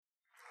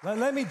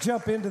Let me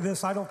jump into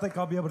this. I don't think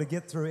I'll be able to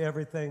get through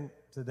everything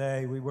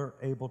today. We weren't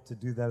able to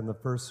do that in the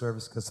first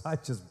service because I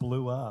just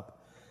blew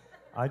up.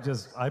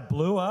 I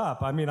blew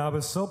up. I mean, I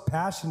was so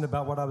passionate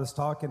about what I was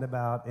talking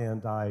about,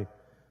 and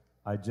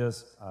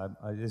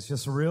it's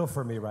just real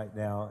for me right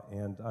now.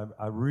 And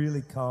I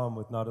really come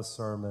with not a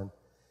sermon.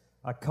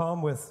 I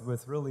come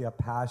with really a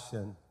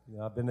passion. You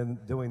know, I've been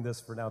doing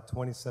this for now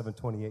 27,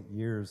 28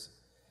 years,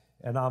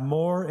 and I'm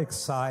more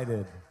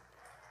excited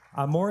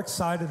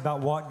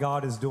about what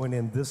God is doing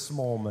in this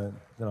moment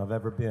than I've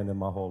ever been in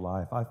my whole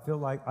life. I feel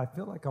like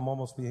I'm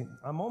almost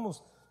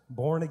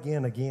born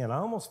again. I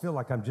almost feel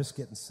like I'm just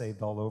getting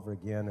saved all over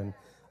again. And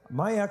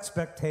my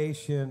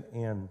expectation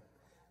and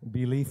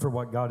belief for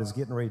what God is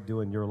getting ready to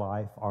do in your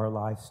life, our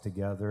lives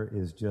together,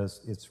 is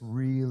just, it's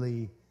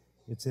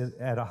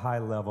at a high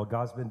level.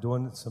 God's been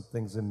doing some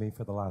things in me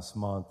for the last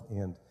month,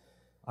 and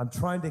I'm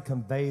trying to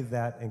convey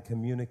that and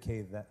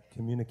communicate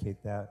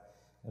that.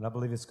 And I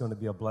believe it's going to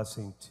be a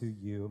blessing to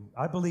you.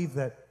 I believe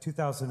that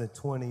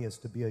 2020 is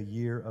to be a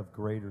year of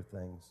greater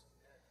things.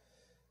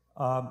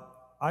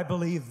 I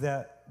believe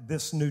that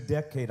this new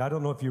decade, I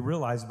don't know if you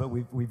realize, but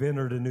we've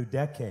entered a new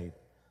decade.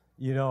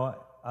 You know,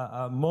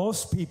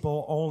 most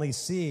people only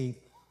see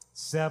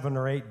 7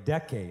 or 8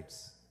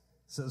 decades.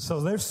 So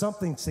there's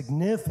something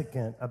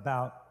significant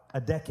about a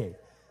decade.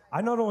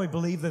 I not only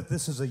believe that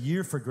this is a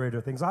year for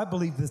greater things, I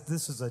believe that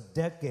this is a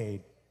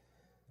decade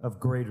of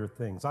greater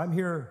things. I'm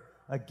here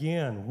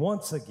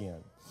once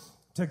again,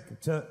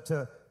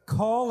 to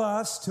call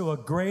us to a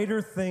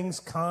greater things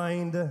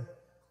kind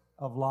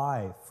of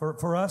life,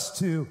 for us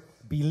to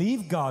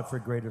believe God for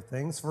greater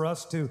things, for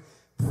us to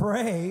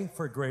pray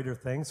for greater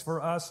things,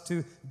 for us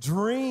to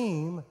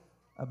dream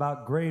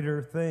about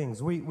greater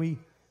things. We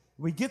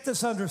get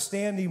this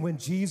understanding when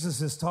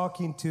Jesus is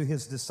talking to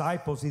his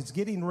disciples. He's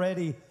getting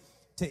ready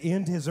to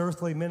end his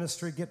earthly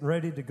ministry, getting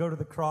ready to go to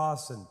the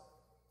cross, and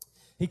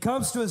he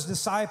comes to his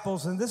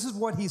disciples, and this is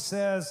what he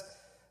says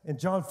in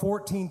John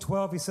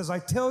 14:12. He says, "I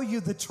tell you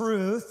the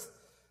truth."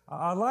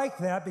 I like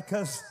that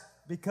because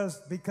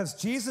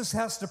Jesus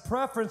has to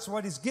preference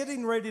what he's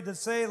getting ready to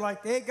say,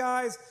 like, "Hey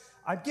guys,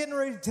 I'm getting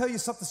ready to tell you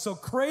something so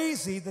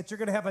crazy that you're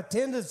going to have a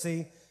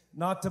tendency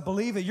not to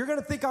believe it. You're going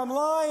to think I'm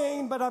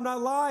lying, but I'm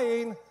not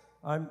lying.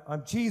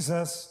 I'm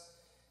Jesus."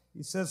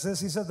 He says this.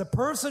 He said, "The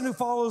person who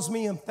follows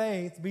me in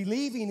faith,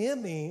 believing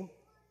in me,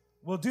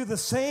 will do the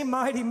same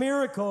mighty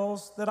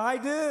miracles that I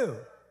do."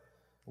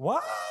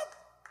 What?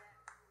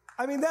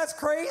 I mean, that's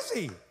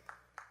crazy.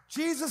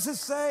 Jesus is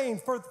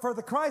saying for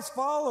the Christ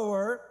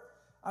follower,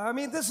 I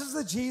mean, this is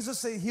the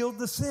Jesus that healed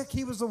the sick.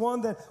 He was the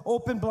one that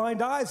opened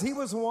blind eyes. He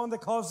was the one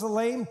that caused the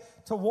lame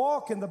to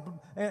walk,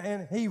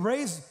 and he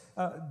raised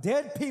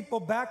dead people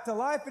back to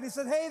life. And he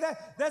said, hey,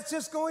 that's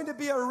just going to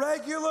be a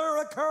regular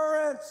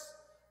occurrence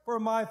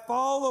for my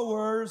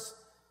followers.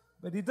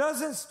 But he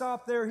doesn't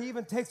stop there. He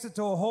even takes it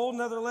to a whole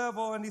nother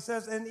level, and he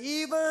says, and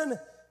even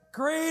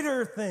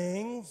greater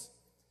things,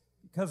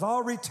 because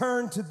I'll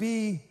return to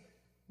be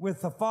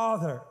with the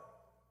Father.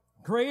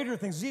 Greater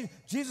things.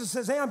 Jesus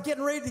says, hey, I'm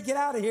getting ready to get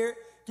out of here,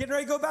 getting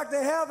ready to go back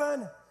to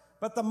heaven,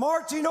 but the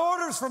marching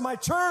orders for my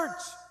church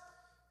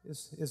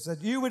is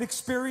that you would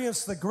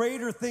experience the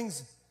greater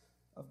things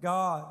of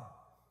God.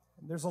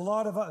 And there's a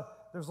lot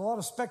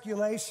of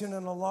speculation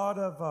and a lot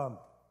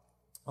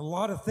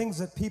of things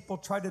that people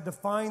try to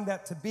define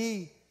that to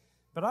be.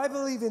 But I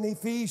believe in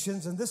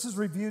Ephesians, and this is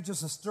reviewed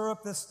just to stir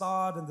up this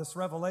thought and this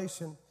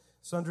revelation.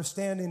 So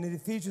understanding in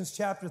Ephesians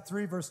chapter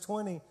 3, verse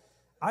 20,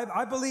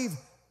 I believe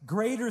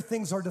greater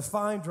things are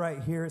defined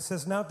right here. It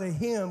says, now to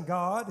him,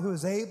 God, who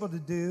is able to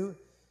do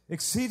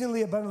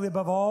exceedingly abundantly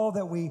above all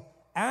that we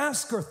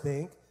ask or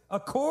think,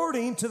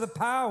 according to the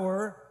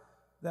power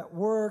that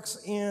works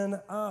in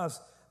us.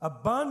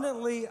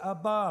 Abundantly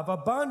above.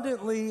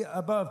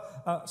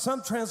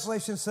 Some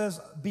translation says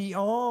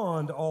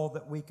beyond all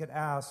that we could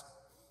ask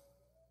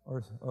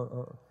or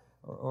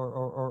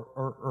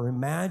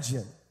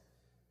imagine.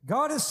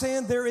 God is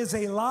saying there is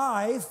a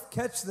life,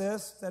 catch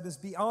this, that is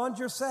beyond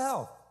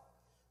yourself.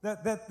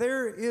 That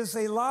there is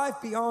a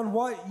life beyond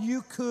what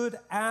you could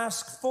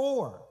ask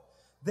for.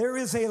 There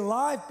is a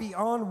life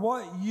beyond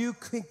what you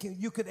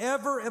could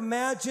ever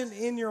imagine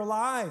in your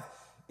life.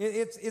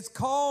 It's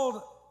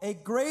called a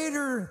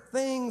greater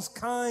things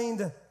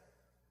kind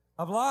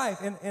of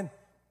life.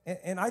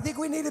 And I think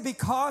we need to be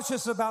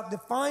cautious about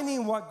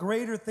defining what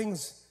greater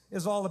things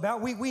is all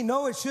about. We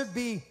know it should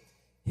be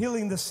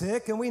healing the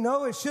sick, and we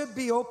know it should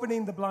be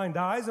opening the blind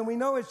eyes, and we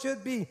know it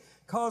should be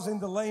causing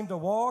the lame to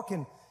walk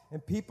and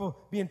people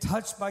being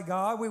touched by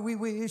God.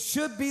 It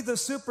should be the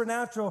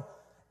supernatural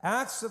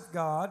acts of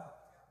God.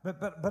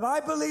 But I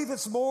believe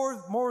it's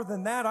more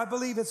than that. I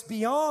believe it's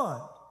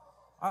beyond.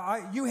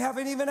 You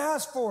haven't even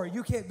asked for it.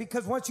 You can't,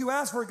 because once you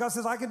ask for it, God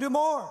says, I can do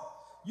more.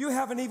 You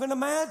haven't even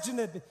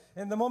imagined it.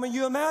 And the moment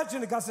you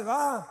imagine it, God says,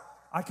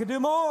 I can do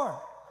more.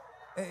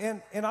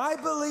 And I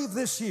believe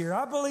this year,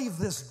 I believe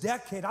this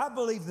decade, I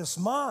believe this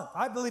month,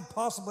 I believe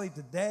possibly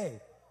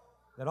today,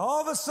 that all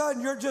of a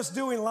sudden you're just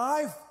doing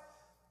life,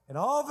 and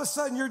all of a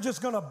sudden you're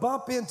just going to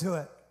bump into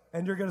it,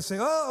 and you're going to say,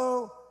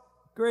 uh-oh,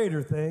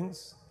 greater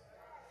things.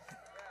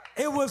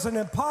 It was an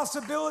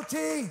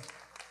impossibility.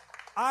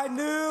 I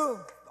knew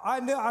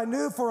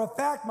for a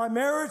fact my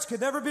marriage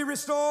could never be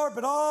restored,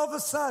 but all of a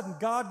sudden,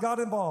 God got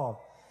involved.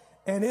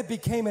 And it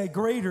became a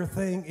greater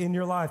thing in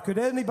your life. Could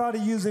anybody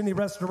use any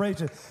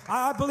restoration?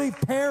 I believe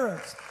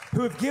parents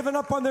who have given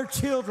up on their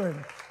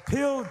children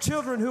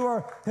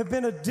who have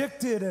been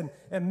addicted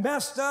and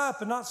messed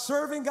up and not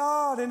serving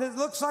God, and it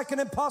looks like an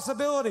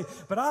impossibility.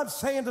 But I'm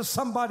saying to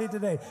somebody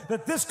today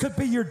that this could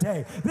be your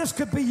day. This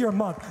could be your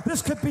month.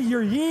 This could be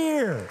your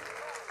year.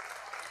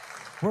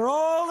 Where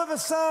all of a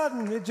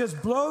sudden it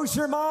just blows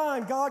your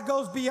mind. God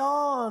goes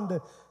beyond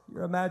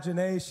your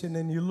imagination,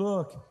 and you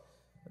look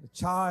at a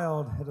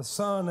child, at a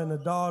son and a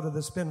daughter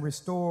that's been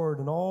restored,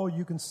 and all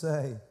you can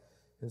say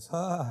is,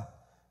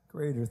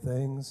 greater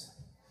things.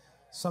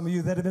 Some of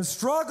you that have been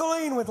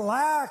struggling with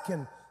lack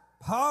and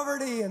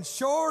poverty and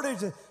shortage,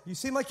 you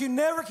seem like you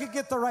never could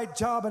get the right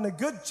job and a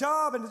good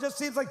job, and it just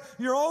seems like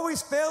you're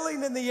always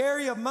failing in the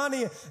area of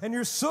money, and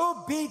you're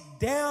so beat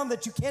down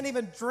that you can't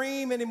even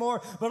dream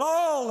anymore. But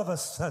all of a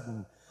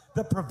sudden,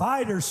 the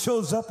provider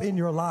shows up in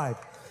your life.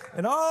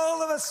 And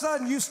all of a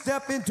sudden, you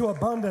step into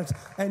abundance,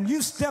 and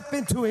you step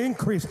into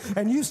increase,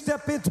 and you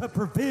step into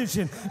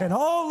provision. And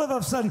all of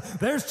a sudden,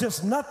 there's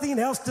just nothing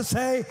else to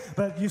say,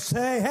 but you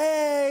say,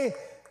 hey,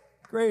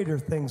 greater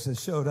things have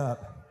showed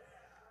up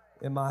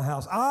in my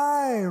house.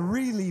 I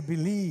really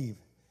believe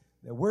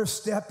that we're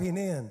stepping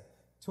in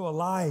to a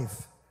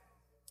life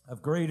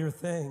of greater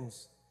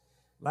things.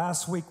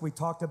 Last week, we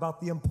talked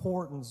about the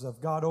importance of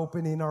God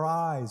opening our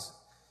eyes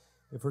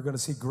if we're going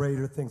to see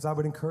greater things. I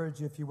would encourage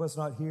you, if you was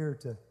not here,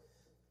 to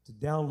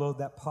download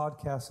that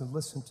podcast and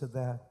listen to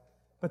that.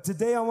 But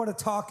today I want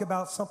to talk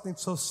about something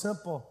so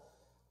simple,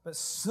 but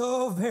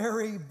so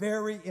very,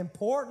 very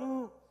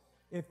important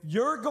if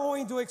you're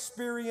going to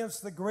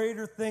experience the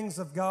greater things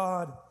of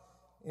God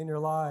in your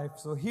life.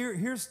 So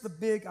here's the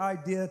big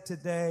idea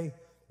today.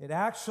 It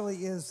actually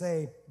is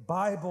a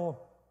Bible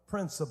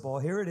principle.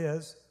 Here it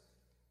is.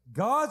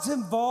 God's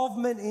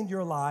involvement in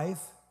your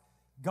life,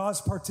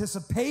 God's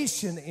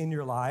participation in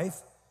your life,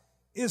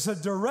 is a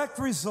direct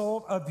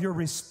result of your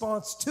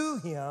response to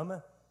Him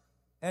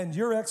and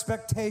your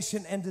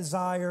expectation and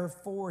desire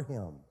for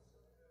Him.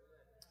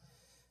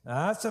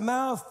 Now, that's a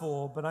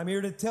mouthful, but I'm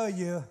here to tell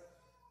you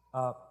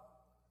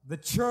the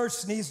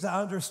church needs to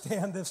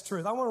understand this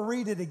truth. I want to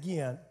read it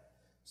again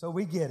so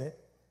we get it.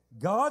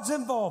 God's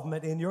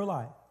involvement in your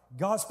life,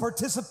 God's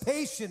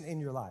participation in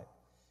your life,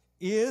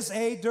 is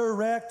a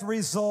direct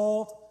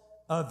result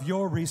of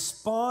your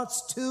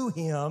response to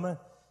Him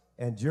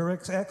and your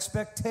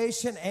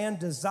expectation and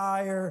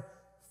desire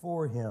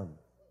for Him.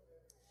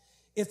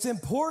 It's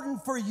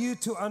important for you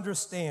to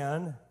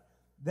understand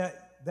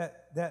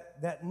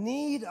that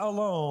need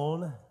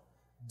alone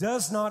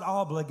does not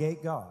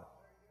obligate God.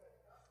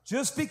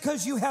 Just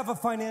because you have a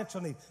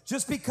financial need,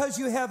 just because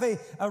you have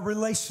a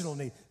relational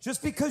need,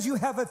 just because you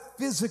have a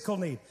physical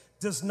need,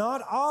 does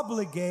not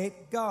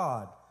obligate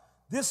God.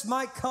 This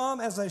might come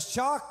as a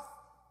shock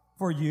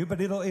for you, but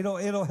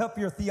it'll help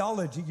your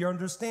theology, your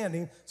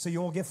understanding, so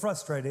you won't get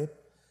frustrated.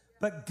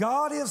 But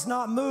God is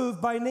not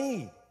moved by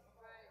need.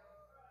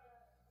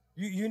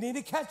 You need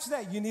to catch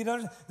that. You need to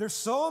understand. There's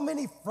so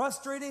many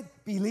frustrated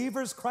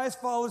believers, Christ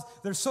followers.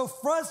 They're so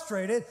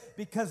frustrated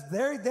because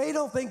they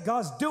don't think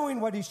God's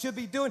doing what He should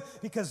be doing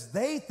because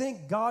they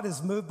think God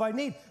is moved by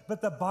need.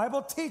 But the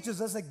Bible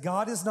teaches us that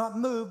God is not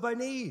moved by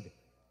need.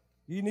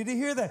 You need to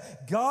hear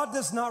that. God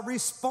does not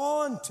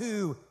respond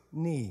to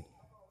need.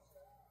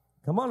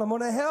 Come on, I'm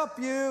going to help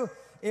you.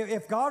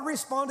 If God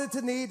responded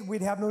to need,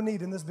 we'd have no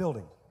need in this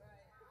building.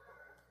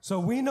 So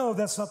we know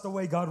that's not the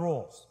way God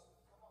rolls,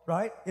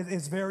 right?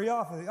 It's very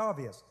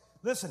obvious.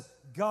 Listen,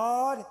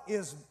 God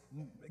is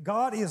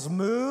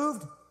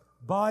moved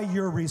by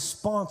your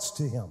response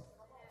to Him.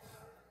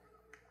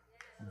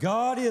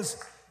 God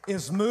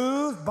is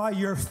moved by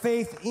your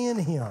faith in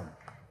Him.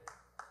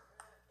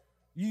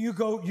 You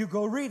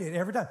go read it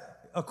every time.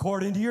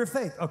 According to your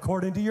faith,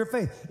 according to your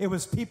faith. It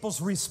was people's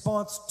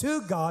response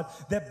to God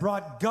that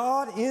brought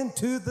God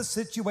into the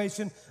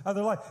situation of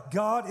their life.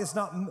 God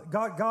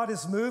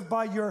is moved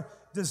by your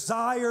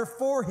desire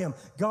for Him.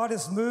 God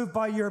is moved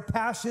by your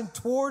passion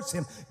towards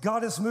Him.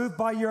 God is moved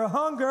by your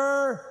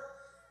hunger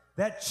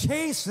that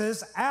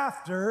chases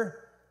after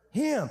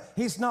Him.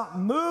 He's not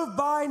moved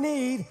by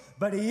need,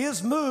 but He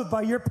is moved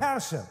by your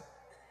passion.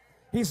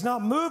 He's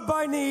not moved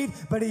by need,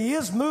 but He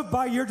is moved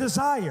by your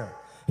desire.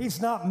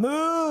 He's not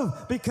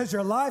moved because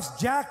your life's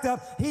jacked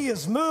up. He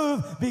is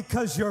moved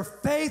because your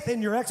faith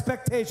and your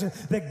expectation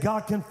that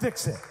God can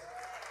fix it.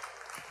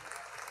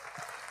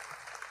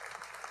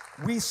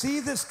 We see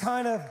this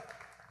kind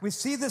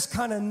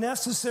of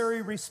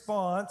necessary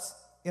response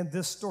in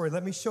this story.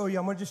 Let me show you.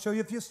 I'm going to just show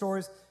you a few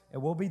stories,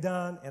 and we'll be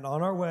done and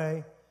on our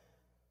way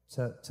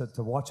to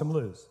watch them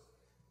lose.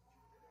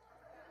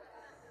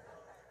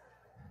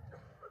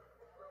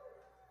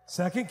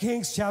 2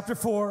 Kings chapter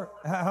 4.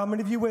 How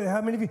many of you,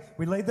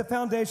 we laid the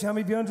foundation. How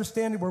many of you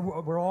understand it?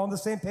 We're all on the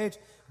same page.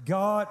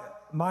 God,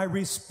 my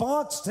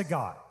response to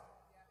God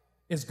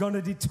is going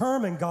to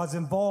determine God's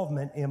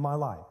involvement in my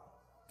life.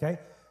 Okay?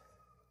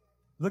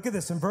 Look at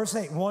this in verse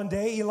 8. One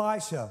day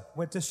Elisha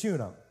went to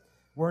Shunem,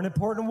 where an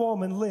important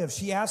woman lived.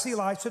 She asked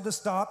Elisha to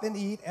stop and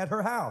eat at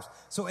her house.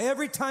 So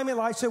every time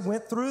Elisha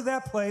went through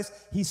that place,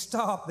 he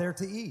stopped there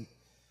to eat.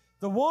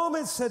 The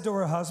woman said to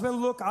her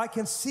husband, look, I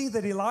can see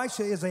that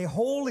Elisha is a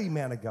holy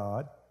man of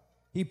God.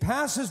 He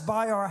passes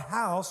by our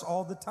house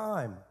all the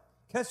time.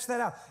 Catch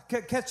that out.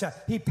 Catch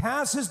that. He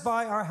passes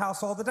by our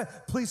house all the time.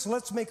 Please,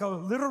 let's make a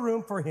little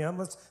room for him.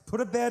 Let's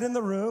put a bed in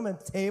the room and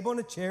a table and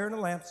a chair and a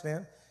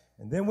lampstand.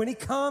 And then when he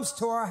comes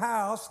to our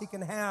house, he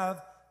can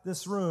have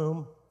this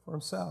room for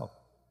himself.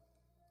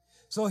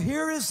 So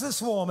here is this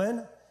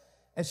woman,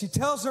 and she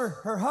tells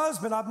her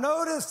husband, I've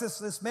noticed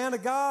this man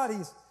of God,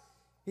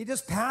 he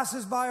just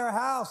passes by our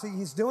house.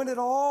 He's doing it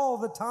all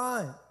the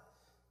time.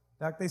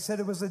 In fact, they said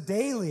it was a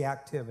daily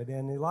activity.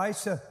 And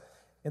Elisha,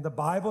 in the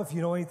Bible, if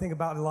you know anything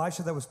about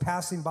Elisha that was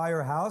passing by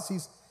her house,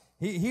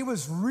 he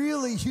was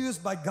really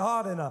used by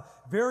God in a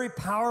very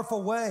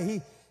powerful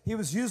way. He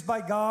was used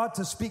by God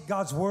to speak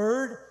God's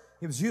word.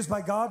 He was used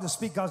by God to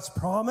speak God's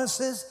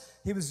promises.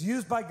 He was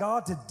used by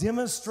God to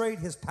demonstrate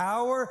his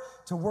power,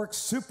 to work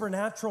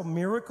supernatural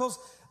miracles.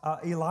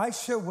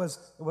 Elisha was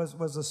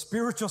a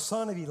spiritual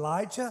son of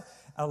Elijah.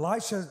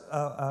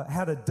 Elisha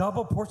had a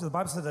double portion. The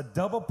Bible said a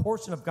double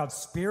portion of God's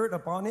Spirit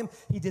upon him.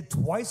 He did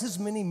twice as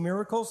many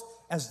miracles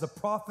as the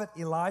prophet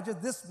Elijah.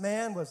 This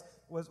man was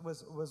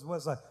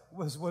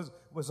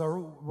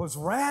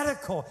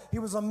radical. He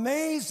was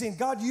amazing.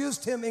 God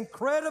used him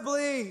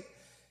incredibly.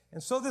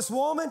 And so this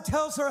woman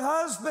tells her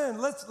husband,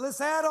 let's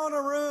add on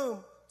a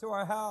room to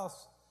our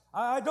house.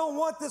 I don't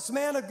want this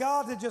man of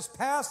God to just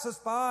pass us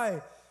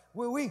by.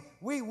 We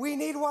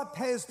need what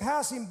is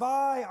passing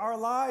by our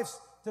lives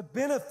to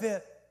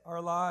benefit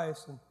our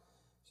lives. And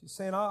she's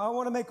saying, I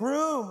want to make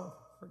room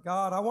for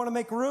God. I want to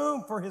make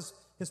room for his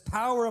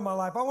power in my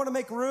life. I want to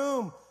make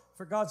room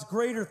for God's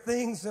greater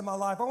things in my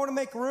life. I want to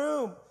make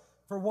room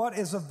for what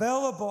is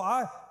available.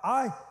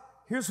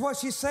 Here's what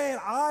she's saying.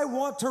 I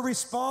want to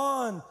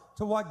respond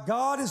to what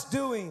God is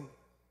doing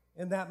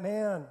in that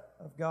man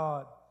of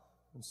God.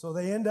 And so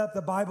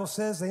the Bible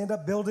says, they end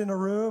up building a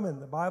room,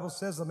 and the Bible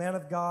says the man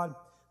of God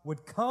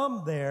would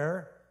come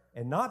there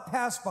and not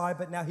pass by,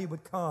 but now he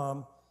would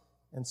come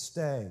and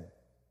stay.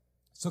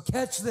 So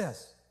catch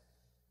this.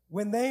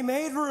 When they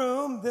made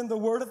room, then the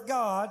word of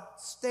God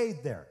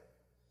stayed there.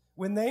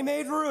 When they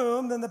made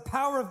room, then the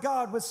power of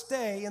God would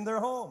stay in their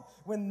home.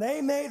 When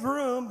they made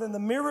room, then the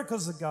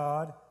miracles of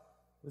God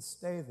would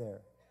stay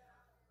there.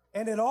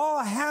 And it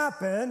all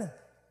happened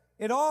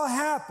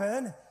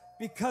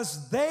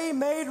because they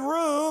made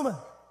room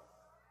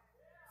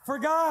for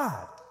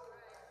God.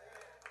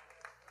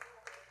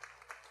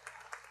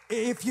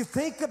 If you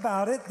think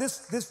about it,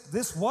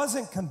 this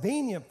wasn't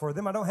convenient for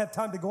them. I don't have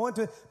time to go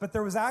into it, but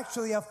there was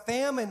actually a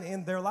famine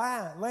in their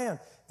land.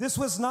 This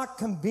was not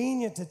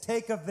convenient to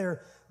take of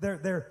their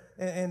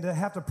and to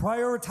have to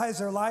prioritize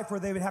their life, where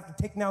they would have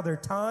to take now their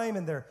time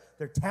and their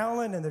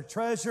talent and their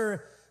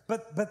treasure.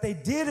 But they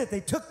did it.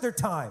 They took their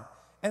time,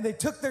 and they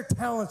took their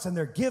talents and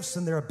their gifts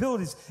and their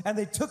abilities, and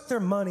they took their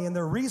money and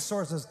their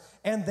resources,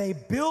 and they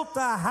built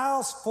a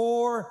house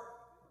for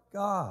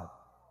God.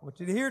 I want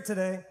you to hear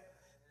today,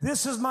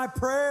 this is my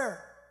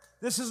prayer.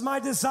 This is my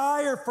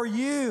desire for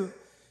you,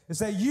 is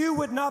that you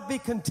would not be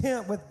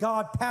content with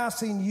God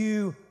passing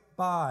you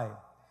by.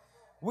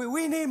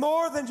 We need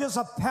more than just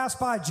a pass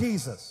by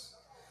Jesus.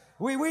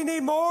 We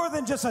need more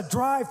than just a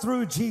drive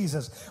through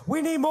Jesus.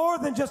 We need more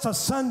than just a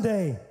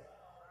Sunday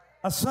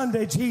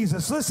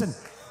Jesus. Listen,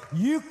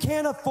 you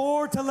can't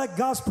afford to let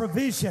God's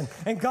provision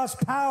and God's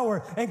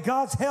power and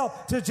God's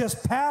help to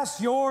just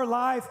pass your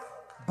life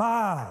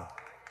by.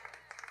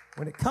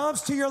 When it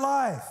comes to your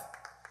life,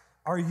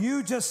 are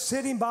you just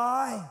sitting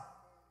by?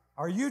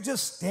 Are you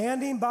just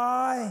standing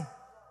by,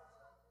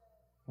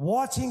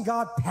 watching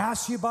God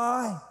pass you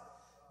by?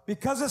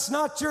 Because it's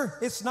not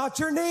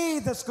your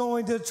need that's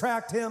going to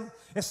attract him.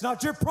 It's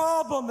not your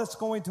problem that's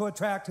going to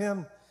attract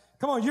him.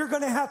 Come on, you're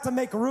going to have to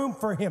make room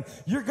for him.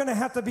 You're going to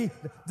have to be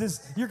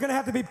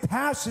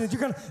passionate.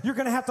 You're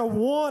going to have to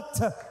want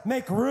to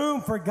make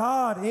room for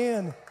God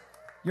in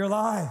your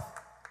life.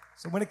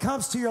 So when it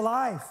comes to your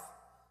life,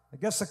 I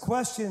guess the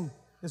question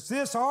is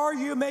this: are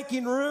you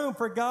making room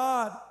for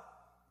God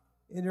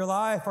in your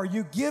life? Are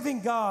you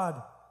giving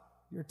God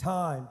your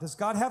time? Does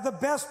God have the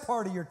best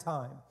part of your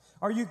time?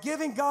 Are you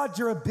giving God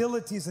your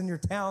abilities and your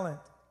talent?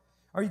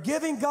 Are you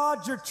giving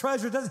God your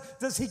treasure?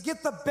 Does he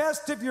get the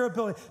best of your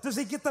ability? Does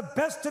he get the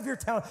best of your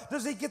talent?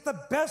 Does he get the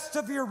best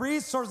of your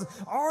resources?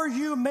 Are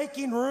you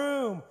making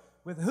room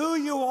with who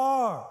you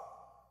are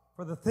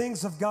for the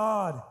things of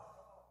God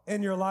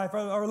in your life?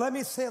 Or let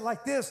me say it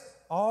like this: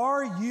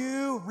 are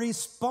you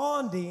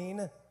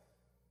responding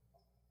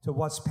to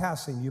what's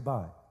passing you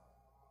by?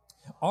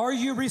 Are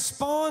you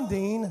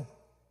responding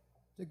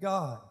to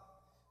God?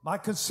 My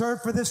concern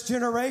for this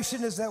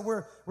generation is that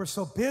we're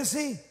so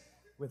busy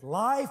with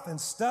life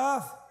and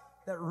stuff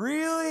that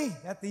really,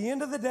 at the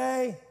end of the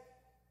day,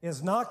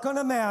 is not going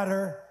to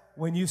matter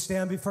when you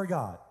stand before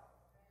God.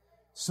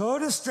 so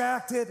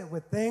distracted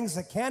with things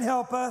that can't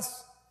help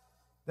us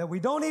that we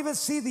don't even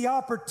see the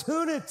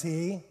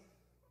opportunity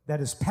that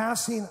is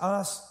passing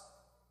us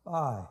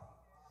by.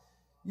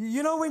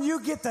 You know, when you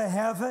get to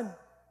heaven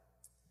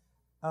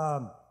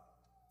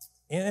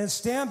and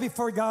stand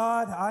before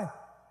God,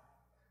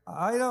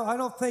 I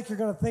don't think you're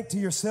going to think to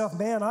yourself,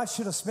 man, I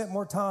should have spent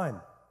more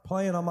time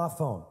playing on my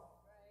phone.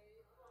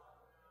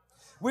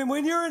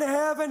 When you're in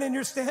heaven and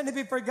you're standing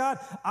before God,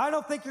 I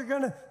don't think you're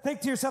going to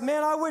think to yourself,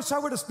 man, I wish I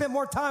would have spent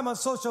more time on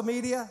social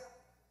media.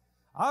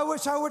 I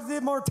wish I would have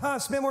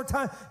spent more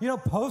time,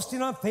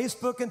 posting on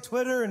Facebook and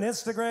Twitter and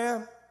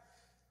Instagram.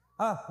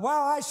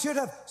 Wow, I should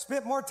have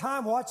spent more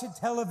time watching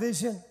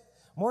television,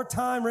 more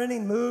time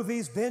renting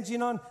movies,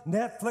 binging on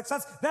Netflix.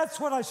 That's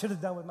what I should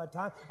have done with my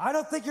time. I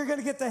don't think you're going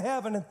to get to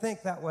heaven and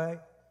think that way.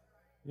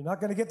 You're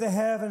not going to get to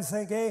heaven and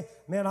think, hey,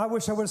 man, I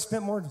wish I would have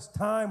spent more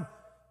time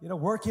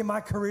working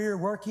my career,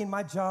 working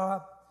my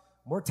job,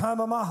 more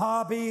time on my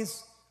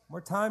hobbies,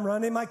 more time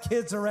running my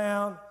kids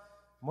around,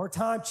 more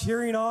time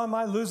cheering on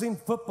my losing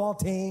football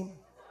team.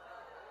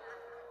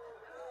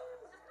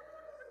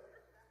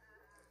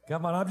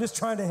 Come on, I'm just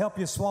trying to help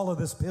you swallow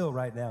this pill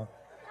right now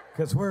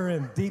because we're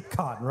in deep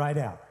cotton right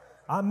now.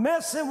 I'm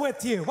messing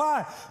with you.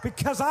 Why?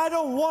 Because I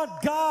don't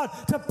want God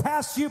to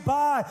pass you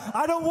by.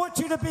 I don't want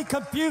you to be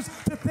confused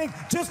to think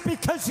just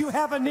because you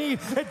have a need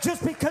and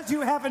just because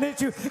you have an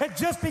issue and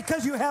just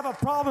because you have a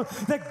problem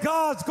that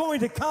God's going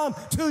to come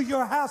to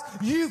your house.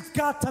 You've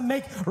got to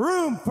make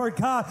room for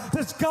God.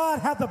 Does God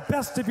have the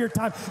best of your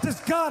time? Does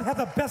God have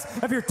the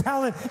best of your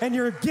talent and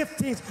your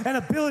giftings and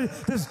ability?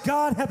 Does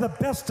God have the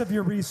best of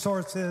your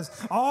resources?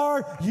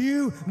 Are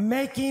you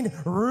making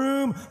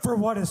room for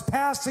what is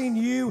passing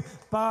you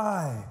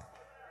by?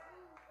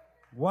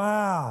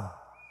 Wow.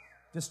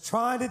 Just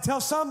trying to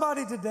tell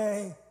somebody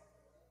today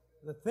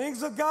the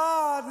things of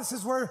God. This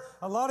is where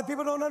a lot of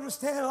people don't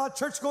understand. A lot of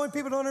church-going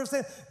people don't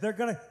understand. They're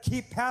going to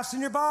keep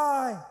passing you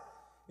by.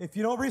 If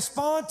you don't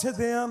respond to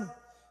them,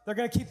 they're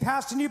going to keep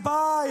passing you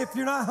by. If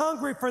you're not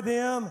hungry for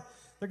them,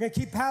 they're going to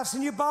keep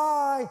passing you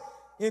by.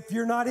 If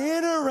you're not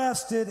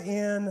interested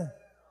in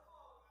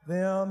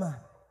them,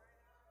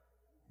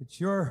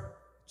 it's your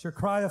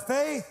cry of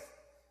faith.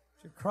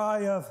 It's your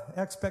cry of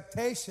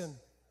expectation.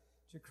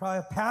 It's your cry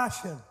of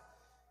passion.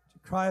 It's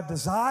your cry of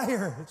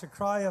desire. It's your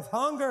cry of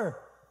hunger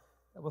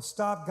that will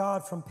stop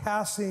God from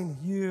passing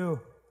you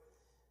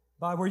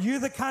by. Were you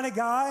the kind of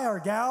guy or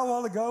gal a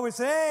while ago who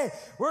say, hey,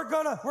 we're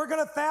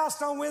gonna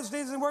fast on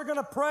Wednesdays and we're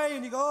gonna pray,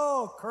 and you go,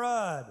 oh,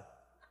 crud.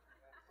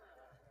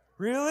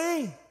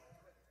 Really?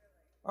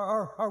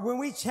 Or when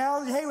we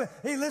challenge,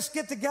 hey, let's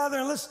get together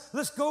and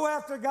let's go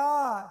after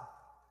God.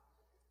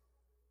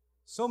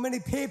 So many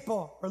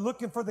people are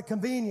looking for the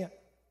convenient.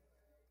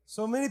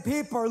 So many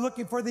people are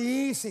looking for the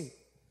easy.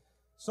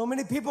 So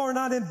many people are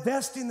not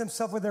investing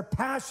themselves with their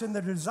passion,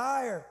 their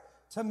desire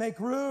to make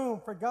room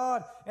for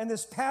God. And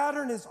this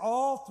pattern is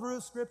all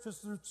through Scripture,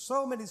 through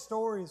so many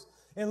stories.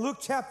 In Luke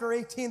chapter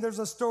 18, there's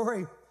a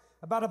story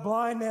about a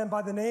blind man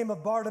by the name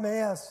of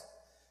Bartimaeus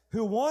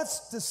who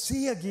wants to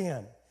see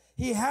again.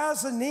 He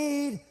has a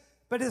need,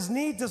 but his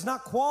need does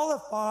not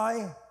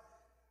qualify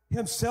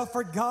himself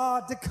for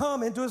God to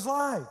come into his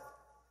life.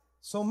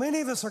 So many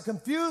of us are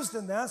confused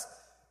in this.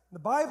 The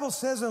Bible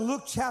says in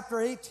Luke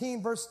chapter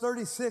 18, verse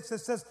 36, it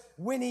says,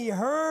 when he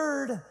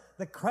heard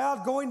the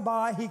crowd going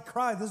by, he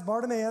cried. This is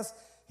Bartimaeus.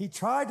 He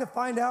tried to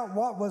find out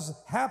what was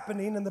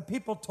happening, and the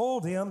people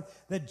told him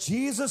that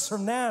Jesus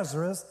from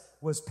Nazareth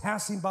was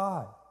passing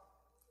by.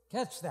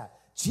 Catch that.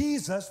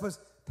 Jesus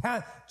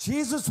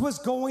was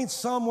going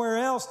somewhere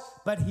else,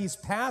 but he's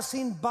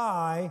passing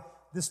by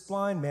this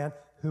blind man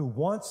who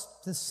wants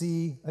to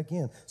see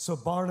again. So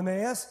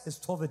Bartimaeus is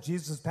told that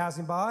Jesus is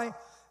passing by,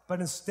 but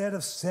instead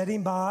of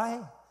sitting by,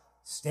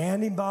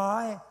 standing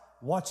by,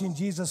 watching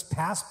Jesus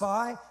pass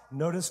by,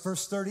 notice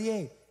verse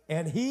 38.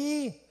 And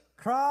he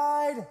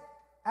cried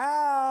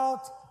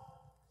out,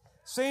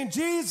 saying,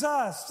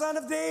 Jesus, Son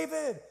of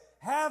David,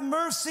 have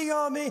mercy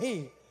on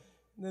me.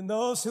 And then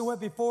those who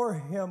went before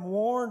him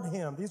warned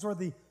him. These were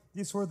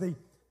the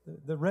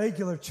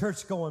regular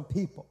church-going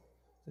people.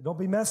 So don't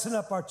be messing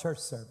up our church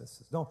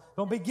services.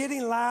 Don't be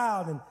getting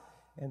loud.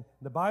 And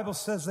the Bible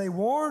says they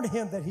warned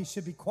him that he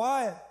should be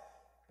quiet.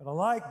 But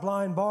like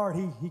blind Bart,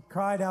 he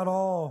cried out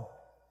all.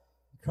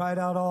 He cried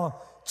out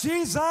all,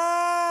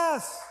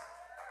 Jesus!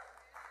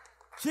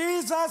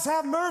 Jesus,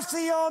 have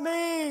mercy on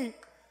me.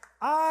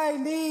 I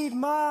need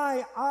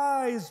my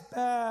eyes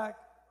back.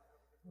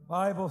 The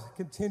Bible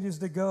continues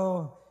to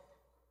go,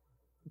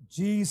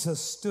 Jesus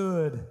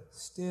stood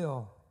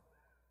still.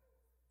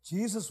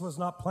 Jesus was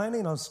not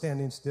planning on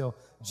standing still.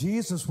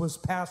 Jesus was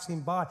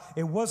passing by.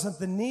 It wasn't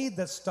the need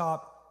that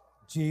stopped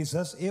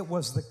Jesus. It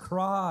was the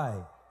cry.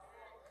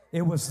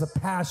 It was the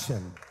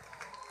passion.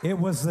 It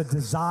was the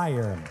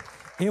desire.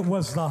 It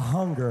was the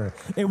hunger.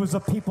 It was the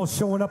people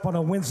showing up on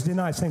a Wednesday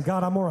night saying,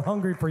 God, I'm more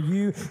hungry for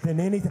you than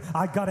anything.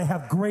 I got to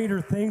have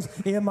greater things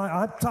in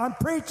I'm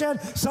preaching.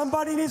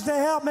 Somebody needs to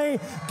help me.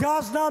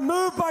 God's not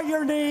moved by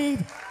your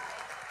need.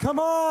 Come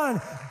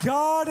on.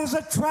 God is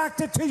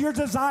attracted to your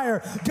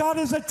desire. God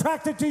is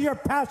attracted to your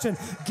passion.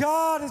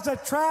 God is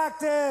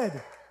attracted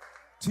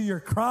to your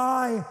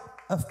cry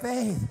of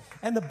faith.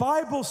 And the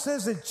Bible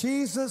says that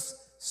Jesus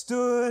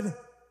stood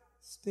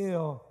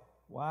still.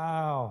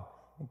 Wow.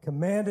 And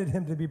commanded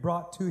him to be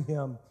brought to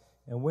him.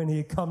 And when he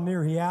had come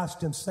near, he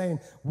asked him, saying,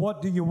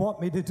 what do you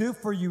want me to do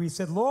for you? He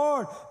said,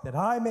 Lord, that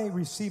I may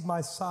receive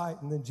my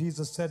sight. And then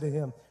Jesus said to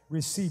him,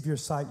 receive your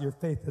sight. Your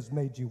faith has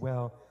made you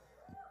well.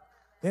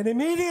 And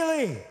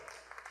immediately,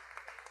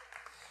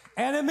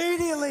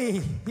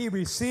 he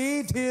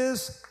received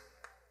his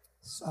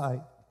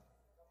sight.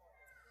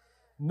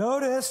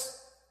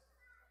 Notice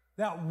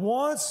that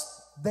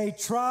once they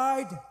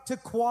tried to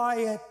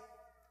quiet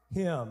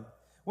him,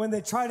 when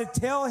they tried to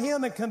tell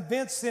him and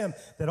convince him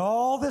that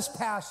all this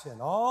passion,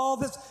 all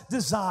this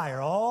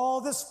desire,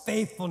 all this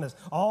faithfulness,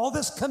 all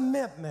this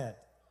commitment,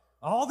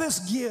 all this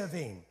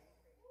giving,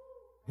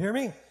 hear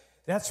me?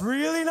 That's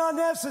really not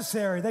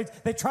necessary.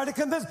 They try to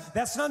convince,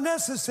 that's not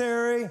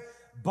necessary.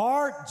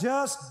 Bart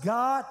just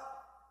got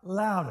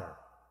louder.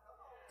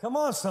 Come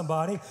on,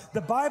 somebody.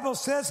 The Bible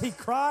says he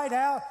cried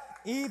out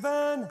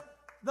even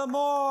the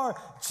more,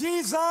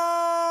 Jesus,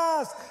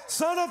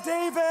 Son of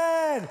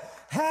David,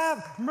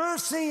 have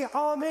mercy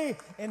on me.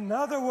 In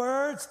other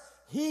words,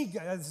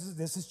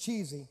 this is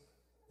cheesy.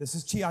 This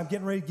is cheesy. I'm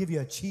getting ready to give you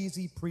a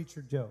cheesy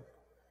preacher joke.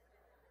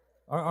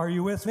 Are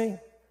you with me?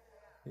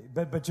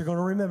 But you're going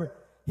to remember.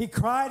 He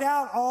cried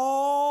out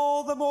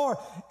all the more.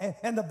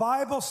 And the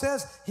Bible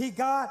says he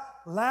got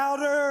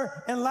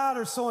louder and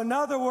louder. So in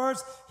other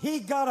words, he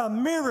got a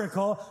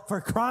miracle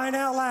for crying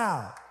out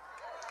loud.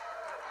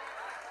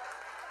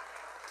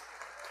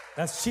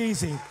 That's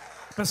cheesy.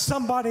 But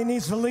somebody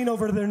needs to lean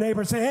over to their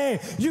neighbor and say, hey,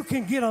 you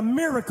can get a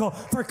miracle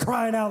for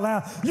crying out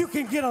loud. You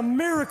can get a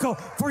miracle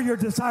for your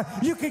desire.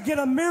 You can get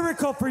a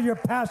miracle for your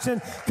passion.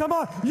 Come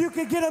on, you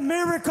can get a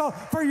miracle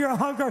for your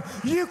hunger.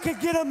 You can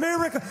get a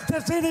miracle.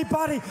 Does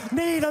anybody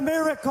need a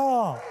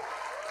miracle?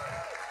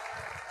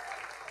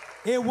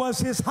 It was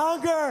his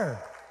hunger.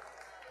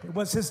 It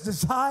was his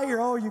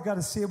desire. Oh, you got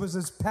to see, it was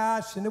his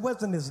passion. It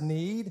wasn't his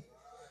need.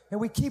 And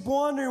we keep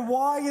wondering,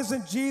 why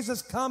isn't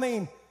Jesus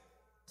coming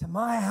to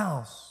my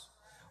house?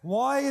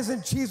 Why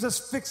isn't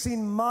Jesus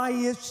fixing my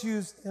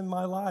issues in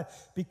my life?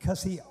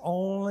 Because he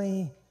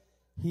only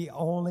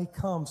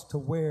comes to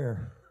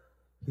where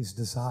he's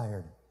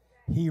desired.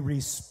 He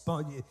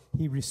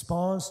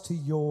responds to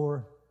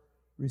your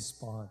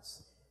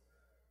response.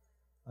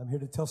 I'm here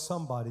to tell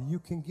somebody, you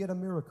can get a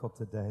miracle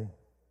today.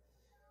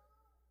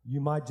 You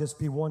might just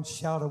be one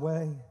shout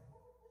away,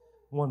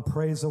 one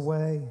praise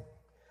away,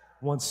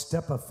 one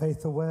step of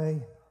faith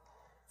away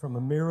from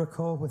a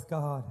miracle with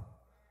God.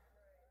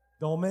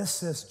 Don't miss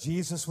this.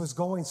 Jesus was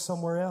going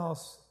somewhere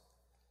else.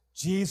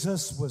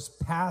 Jesus was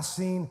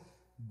passing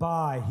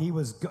by. He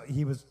was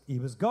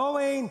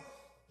going.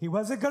 He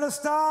wasn't going to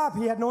stop.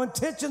 He had no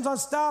intentions on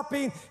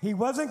stopping. He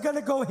wasn't going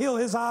to go heal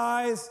his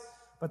eyes.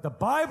 But the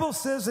Bible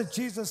says that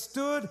Jesus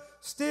stood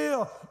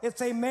still.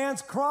 It's a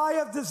man's cry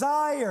of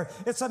desire.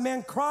 It's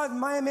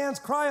my man's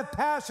cry of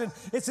passion.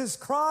 It's his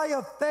cry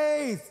of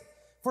faith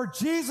for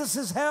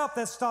Jesus' help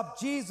that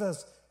stopped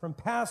Jesus from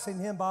passing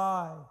him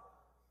by.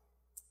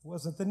 It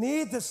wasn't the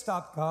need that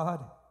stopped God.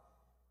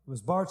 It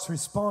was Bart's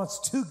response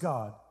to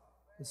God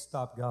that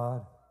stopped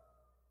God.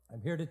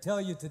 I'm here to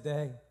tell you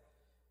today,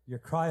 your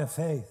cry of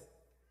faith,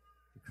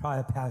 your cry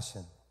of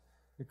passion,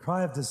 your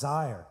cry of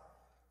desire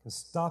can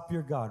stop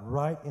your God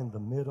right in the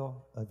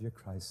middle of your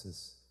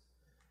crisis.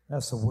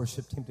 Ask the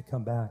worship team to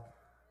come back.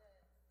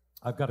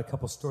 I've got a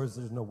couple stories.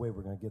 There's no way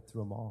we're going to get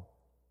through them all.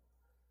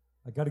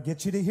 I got to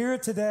get you to hear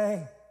it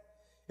today.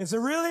 Is it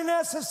really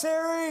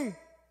necessary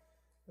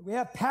that we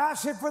have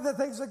passion for the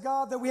things of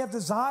God, that we have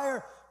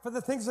desire for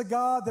the things of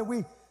God, that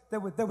we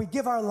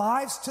give our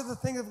lives to the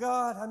thing of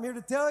God? I'm here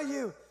to tell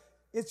you,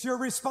 it's your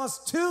response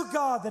to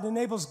God that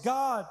enables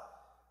God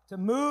to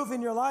move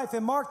in your life.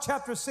 In Mark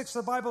chapter 6,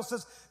 the Bible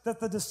says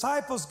that the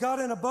disciples got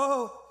in a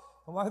boat,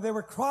 and while they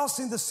were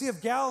crossing the Sea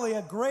of Galilee,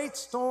 a great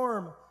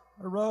storm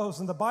arose.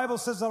 And the Bible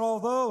says that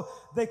although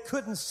they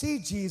couldn't see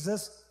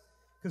Jesus,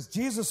 because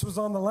Jesus was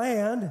on the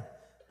land,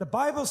 the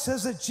Bible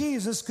says that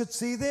Jesus could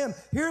see them.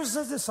 Here's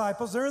the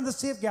disciples. They're in the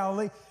Sea of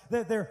Galilee.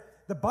 The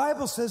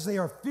Bible says they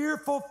are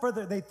fearful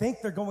they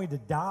think they're going to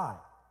die.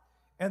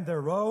 And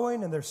they're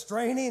rowing and they're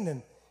straining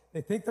and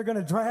they think they're going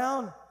to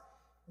drown.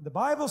 The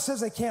Bible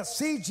says they can't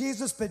see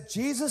Jesus, but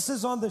Jesus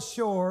is on the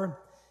shore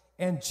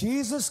and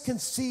Jesus can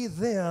see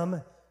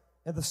them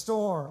in the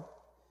storm.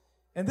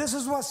 And this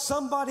is what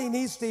somebody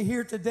needs to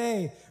hear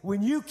today.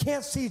 When you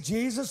can't see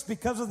Jesus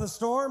because of the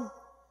storm,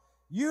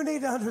 you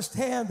need to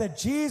understand that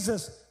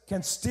Jesus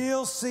can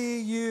still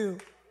see you.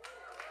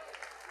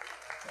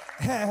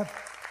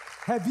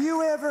 Have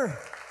you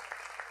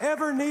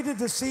ever needed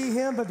to see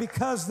him, but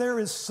because there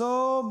is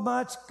so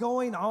much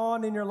going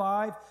on in your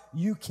life,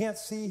 you can't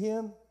see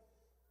him?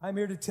 I'm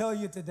here to tell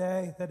you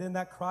today that in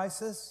that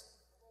crisis,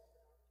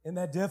 in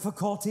that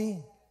difficulty,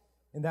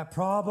 in that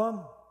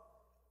problem,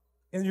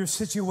 in your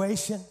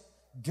situation,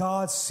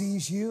 God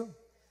sees you.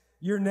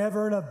 You're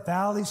never in a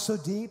valley so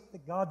deep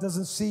that God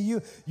doesn't see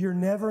you. You're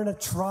never in a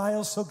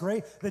trial so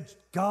great that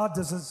God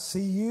doesn't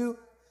see you.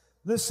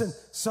 Listen,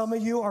 some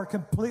of you are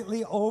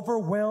completely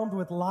overwhelmed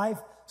with life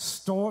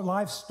storm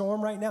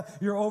right now.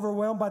 You're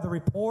overwhelmed by the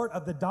report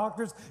of the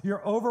doctors.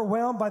 You're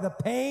overwhelmed by the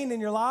pain in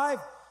your life.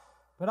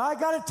 But I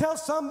got to tell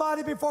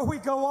somebody before we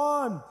go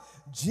on,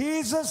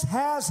 Jesus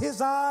has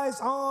his eyes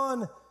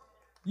on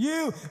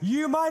you.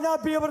 You might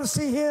not be able to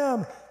see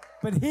him,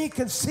 but he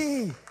can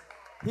see.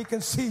 He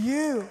can see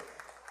you.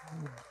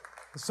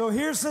 So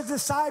here's the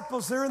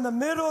disciples. They're in the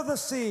middle of the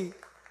sea.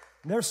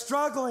 And they're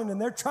struggling, and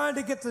they're trying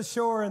to get to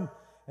shore, and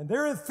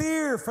they're in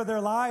fear for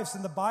their lives.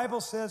 And the Bible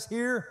says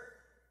here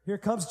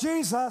comes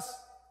Jesus.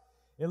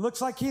 It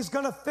looks like he's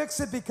going to fix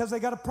it because they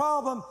got a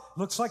problem.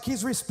 Looks like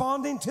he's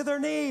responding to their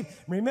need.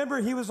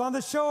 Remember, he was on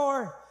the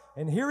shore,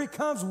 and here he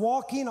comes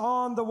walking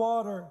on the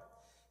water.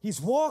 He's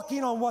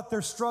walking on what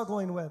they're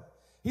struggling with.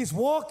 He's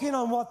walking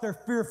on what they're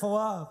fearful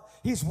of.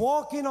 He's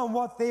walking on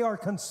what they are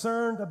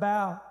concerned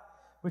about,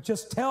 which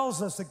just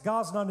tells us that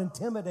God's not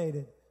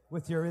intimidated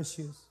with your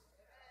issues.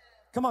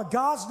 Come on,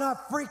 God's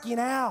not freaking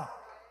out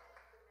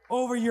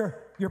over your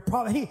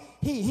problem.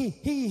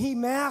 He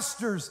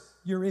masters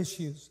your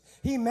issues.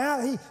 He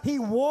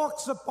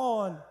walks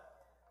upon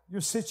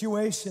your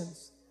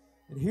situations.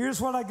 And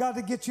here's what I got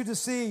to get you to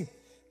see.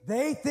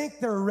 They think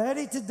they're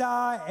ready to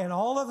die, and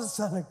all of a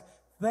sudden,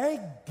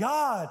 thank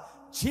God,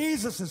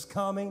 Jesus is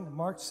coming.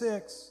 Mark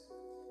 6.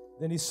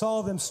 Then he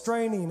saw them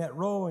straining at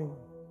rowing,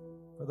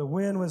 for the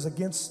wind was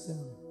against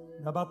them.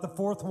 And about the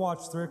fourth watch,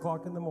 3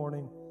 o'clock in the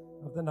morning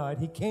of the night,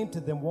 he came to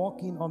them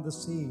walking on the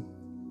sea,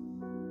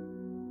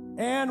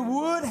 and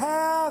would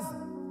have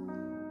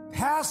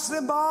passed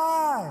them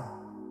by.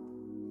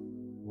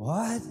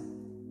 What?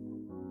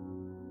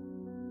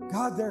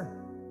 God,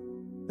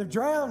 they're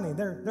drowning.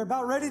 They're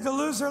about ready to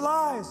lose their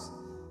lives.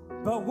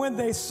 But when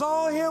they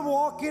saw him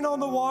walking on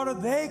the water,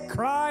 they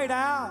cried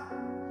out.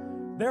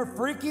 They're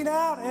freaking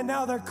out, and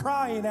now they're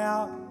crying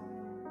out.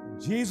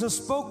 Jesus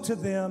spoke to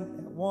them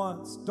at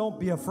once. Don't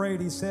be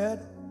afraid, he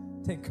said.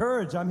 Take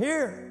courage, I'm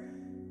here.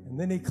 And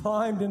then he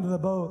climbed into the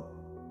boat,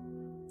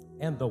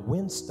 and the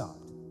wind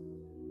stopped.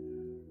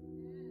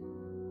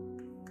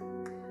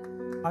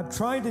 I'm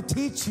trying to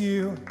teach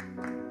you,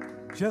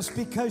 just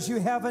because you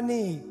have a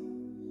need,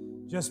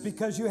 just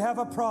because you have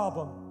a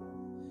problem,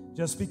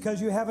 just because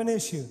you have an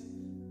issue,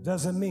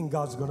 doesn't mean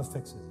God's going to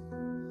fix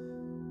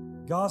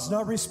it. God's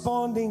not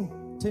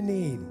responding to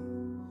need.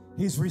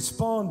 He's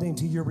responding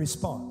to your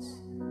response.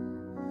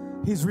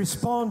 He's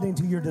responding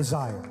to your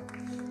desire.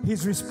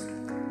 He's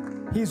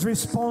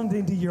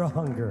responding to your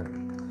hunger.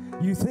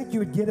 You think you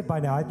would get it by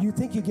now. You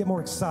think you'd get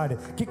more excited.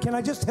 Can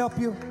I just help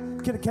you?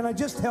 Can I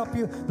just help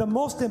you? The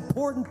most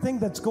important thing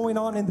that's going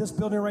on in this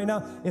building right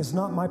now is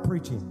not my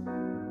preaching.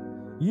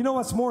 You know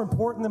what's more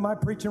important than my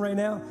preaching right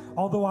now?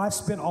 Although I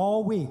spent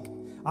all week,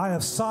 I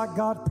have sought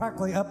God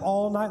practically up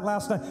all night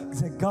last night. I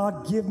said,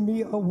 God, give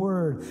me a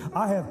word.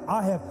 I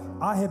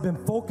have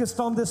been focused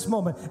on this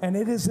moment, and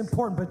it is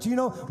important. But you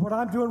know what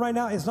I'm doing right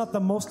now is not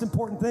the most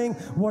important thing.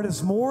 What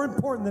is more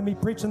important than me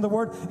preaching the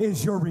word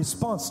is your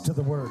response to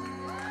the word.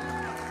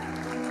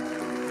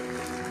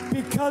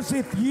 Because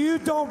if you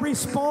don't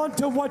respond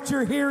to what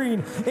you're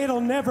hearing,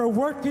 it'll never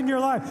work in your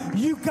life.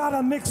 You got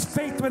to mix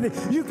faith with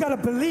it. You got to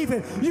believe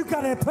it. You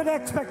got to put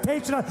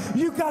expectation on it.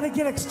 You got to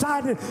get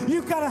excited.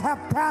 You got to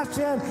have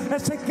passion and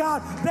say,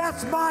 God,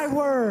 that's my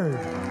word.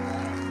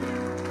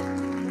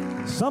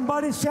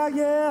 Somebody shout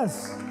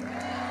yes.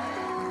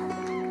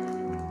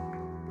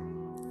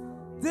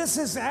 This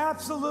is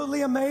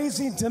absolutely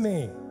amazing to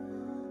me.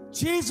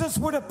 Jesus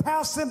would have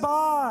passed them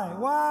by.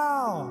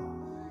 Wow.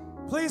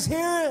 Please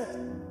hear it.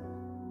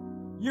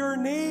 Your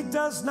need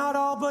does not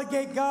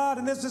obligate God,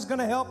 and this is going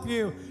to help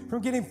you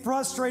from getting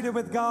frustrated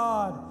with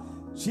God.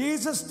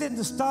 Jesus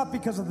didn't stop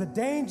because of the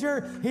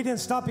danger. He didn't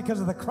stop because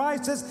of the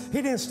crisis.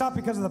 He didn't stop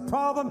because of the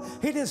problem.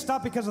 He didn't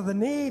stop because of the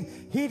need.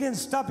 He didn't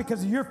stop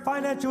because of your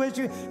financial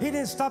issue. He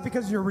didn't stop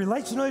because of your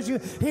relational issue.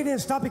 He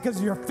didn't stop because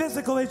of your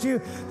physical issue.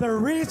 The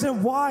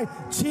reason why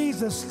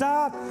Jesus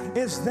stopped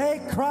is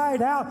they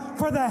cried out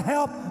for the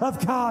help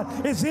of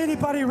God. Is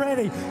anybody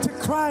ready to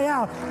cry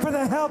out for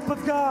the help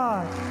of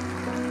God?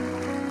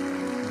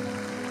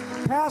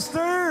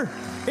 Pastor,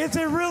 is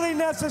it really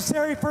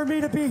necessary for me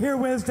to be here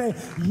Wednesday?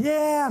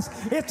 Yes,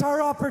 it's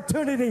our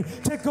opportunity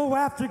to go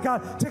after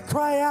God, to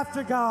cry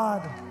after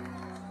God.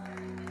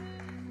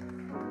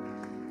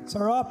 It's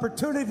our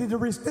opportunity to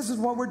this is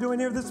what we're doing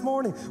here this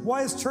morning.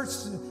 Why is church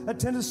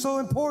attendance so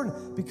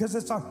important? Because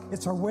it's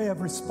our way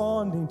of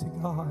responding to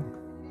God.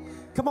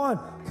 Come on,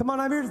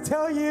 I'm here to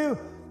tell you.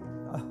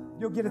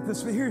 You'll get it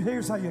this way.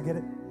 Here's how you'll get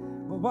it.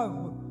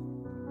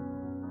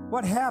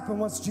 What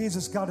happened once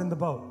Jesus got in the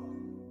boat?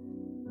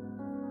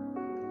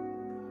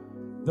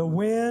 The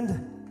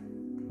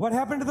wind. What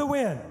happened to the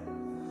wind?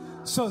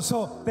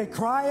 So they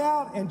cry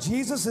out, and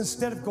Jesus,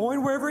 instead of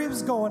going wherever he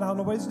was going, I don't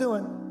know what he's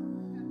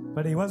doing,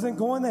 but he wasn't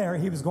going there.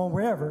 He was going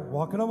wherever,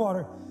 walking on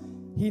water.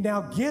 He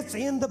now gets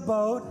in the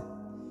boat,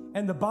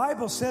 and the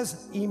Bible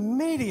says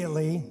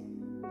immediately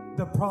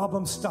the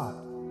problem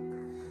stopped.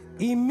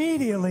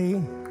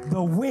 Immediately,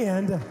 the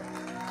wind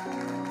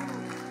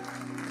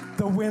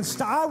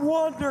stopped. I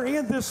wonder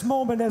in this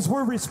moment as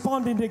we're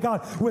responding to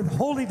God with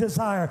holy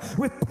desire,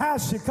 with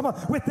passion, come on,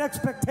 with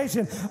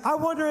expectation. I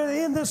wonder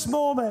in this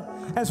moment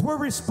as we're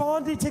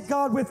responding to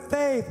God with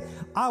faith,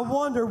 I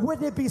wonder,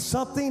 wouldn't it be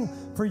something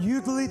for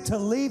you to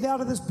leave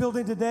out of this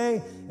building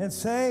today and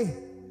say,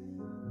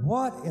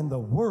 what in the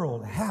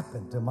world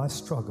happened to my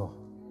struggle?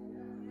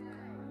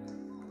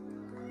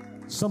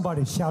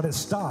 Somebody shouted,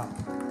 stop.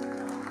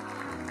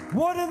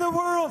 What in the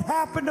world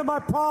happened to my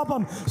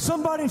problem?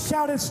 Somebody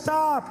shouted,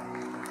 stop.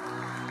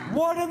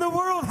 What in the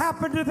world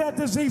happened to that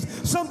disease?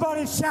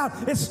 Somebody shout,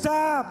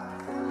 stop.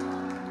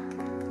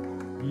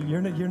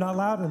 You're not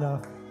loud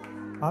enough.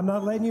 I'm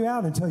not letting you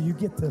out until you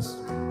get this.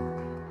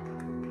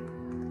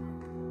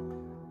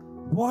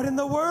 What in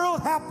the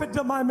world happened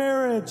to my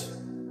marriage?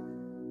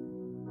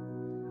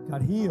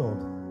 Got healed.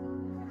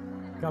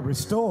 Got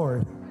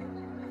restored.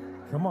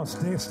 Come on,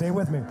 stay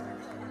with me.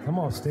 Come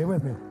on, stay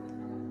with me.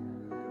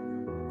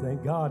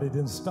 Thank God it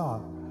didn't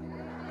stop.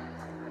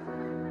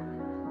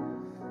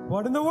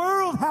 What in the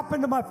world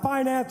happened to my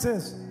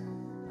finances?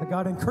 I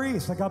got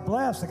increased. I got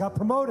blessed. I got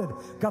promoted.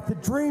 Got the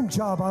dream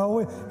job.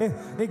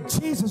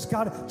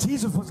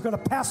 Jesus was going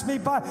to pass me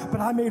by, but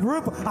I made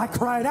room. I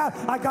cried out.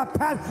 I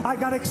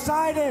got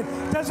excited.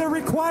 Does it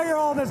require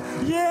all this?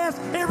 Yes,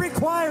 it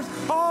requires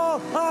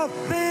all of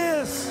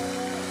this.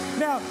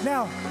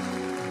 Now,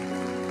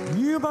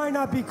 you might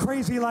not be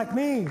crazy like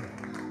me,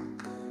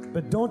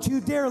 but don't you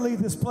dare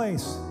leave this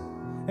place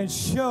and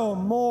show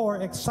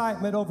more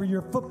excitement over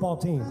your football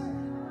team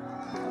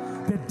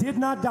that did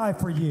not die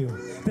for you,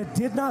 that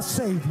did not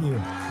save you,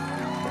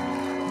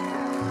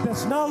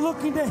 that's not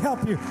looking to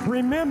help you.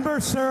 Remember,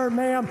 sir,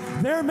 ma'am,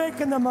 they're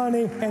making the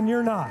money and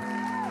you're not.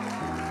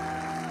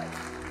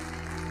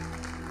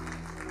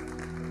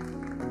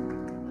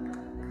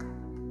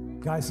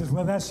 Guy says,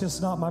 well, that's just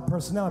not my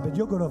personality, but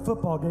you'll go to a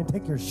football game,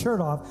 take your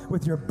shirt off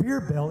with your beer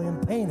belly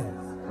and paint it.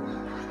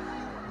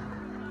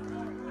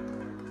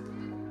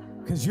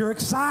 Because you're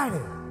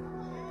excited.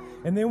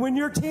 And then when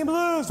your team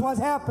loses, what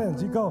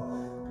happens? You go,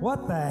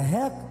 what the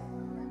heck?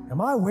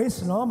 Am I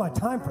wasting all my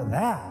time for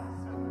that?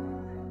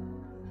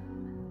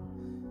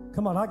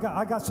 Come on,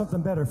 I got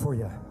something better for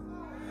you.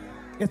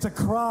 It's a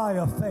cry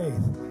of faith.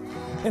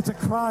 It's a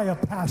cry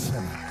of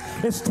passion.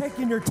 It's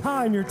taking your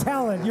time, your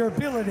talent, your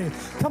ability.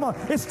 Come on,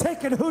 it's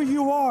taking who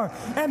you are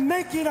and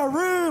making a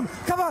room.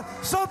 Come on,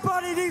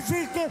 somebody needs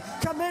to get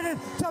committed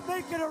to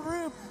making a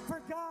room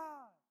for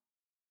God.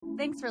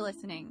 Thanks for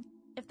listening.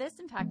 If this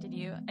impacted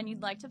you and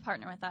you'd like to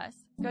partner with us,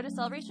 go to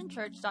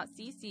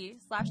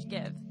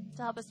celebrationchurch.cc/give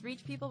to help us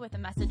reach people with the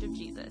message of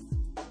Jesus.